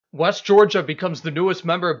West Georgia becomes the newest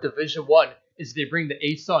member of Division One as they bring the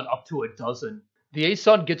ASUN up to a dozen. The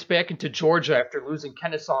ASUN gets back into Georgia after losing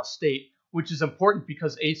Kennesaw State, which is important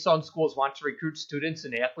because ASUN schools want to recruit students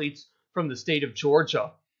and athletes from the state of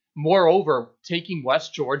Georgia. Moreover, taking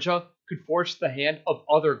West Georgia could force the hand of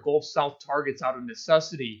other Gulf South targets out of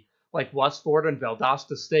necessity, like West Florida and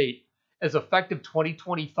Valdosta State. As effective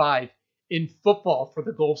 2025, in football for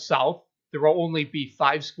the Gulf South, there will only be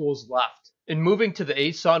 5 schools left. In moving to the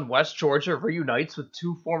ASUN, West Georgia reunites with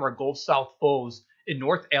 2 former Gulf South foes in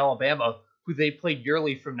North Alabama, who they played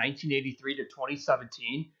yearly from 1983 to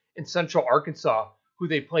 2017, and Central Arkansas, who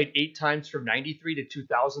they played 8 times from 93 to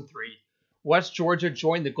 2003. West Georgia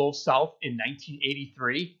joined the Gulf South in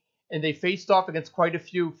 1983, and they faced off against quite a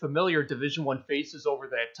few familiar Division I faces over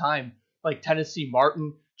that time, like Tennessee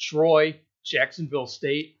Martin, Troy, Jacksonville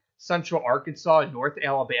State, Central Arkansas, and North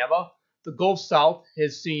Alabama. The Gulf South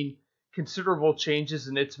has seen considerable changes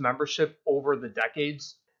in its membership over the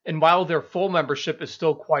decades, and while their full membership is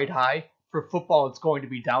still quite high, for football it's going to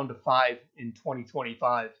be down to 5 in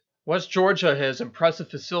 2025. West Georgia has impressive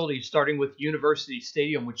facilities starting with University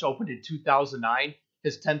Stadium, which opened in 2009,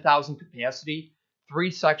 has 10,000 capacity,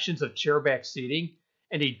 3 sections of chairback seating,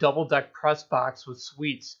 and a double-deck press box with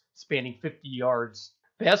suites spanning 50 yards.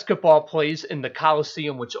 Basketball plays in the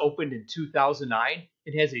Coliseum, which opened in 2009.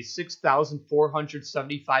 It has a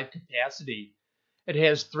 6,475 capacity. It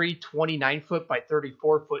has 3 29-foot by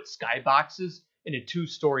 34-foot skyboxes and a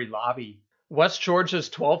 2-story lobby. West Georgia's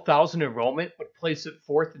 12,000 enrollment would place it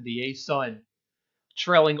 4th in the ASUN,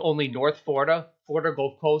 trailing only North Florida, Florida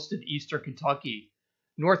Gulf Coast, and Eastern Kentucky.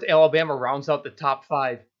 North Alabama rounds out the top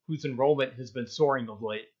 5, whose enrollment has been soaring of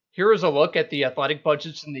late. Here is a look at the athletic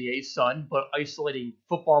budgets in the ASUN, but isolating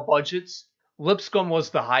football budgets. Lipscomb was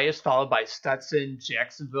the highest, followed by Stetson,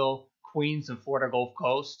 Jacksonville, Queens, and Florida Gulf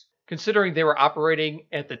Coast. Considering they were operating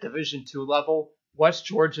at the Division II level, West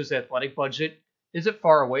Georgia's athletic budget isn't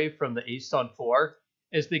far away from the ASUN 4.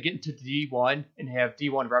 As they get into D1 and have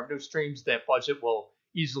D1 revenue streams, that budget will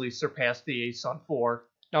easily surpass the ASUN 4.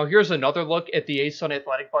 Now here's another look at the ASUN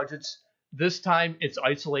athletic budgets. This time it's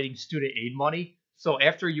isolating student aid money. So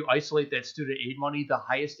after you isolate that student aid money, the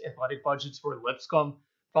highest athletic budgets were Lipscomb,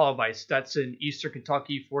 followed by Stetson, Eastern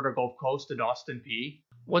Kentucky, Florida Gulf Coast, and Austin Peay.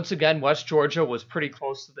 Once again, West Georgia was pretty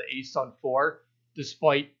close to the ASUN 4,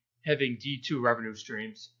 despite having D2 revenue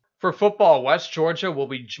streams. For football, West Georgia will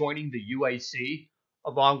be joining the UAC,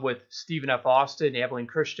 along with Stephen F. Austin, Abilene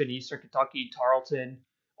Christian, Eastern Kentucky, Tarleton,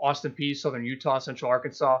 Austin Peay, Southern Utah, Central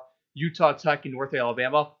Arkansas, Utah Tech, and North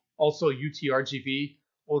Alabama. Also, UTRGV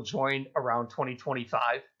will join around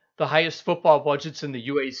 2025. The highest football budgets in the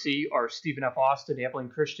UAC are Stephen F. Austin, Abilene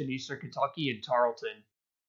Christian, Eastern Kentucky, and Tarleton.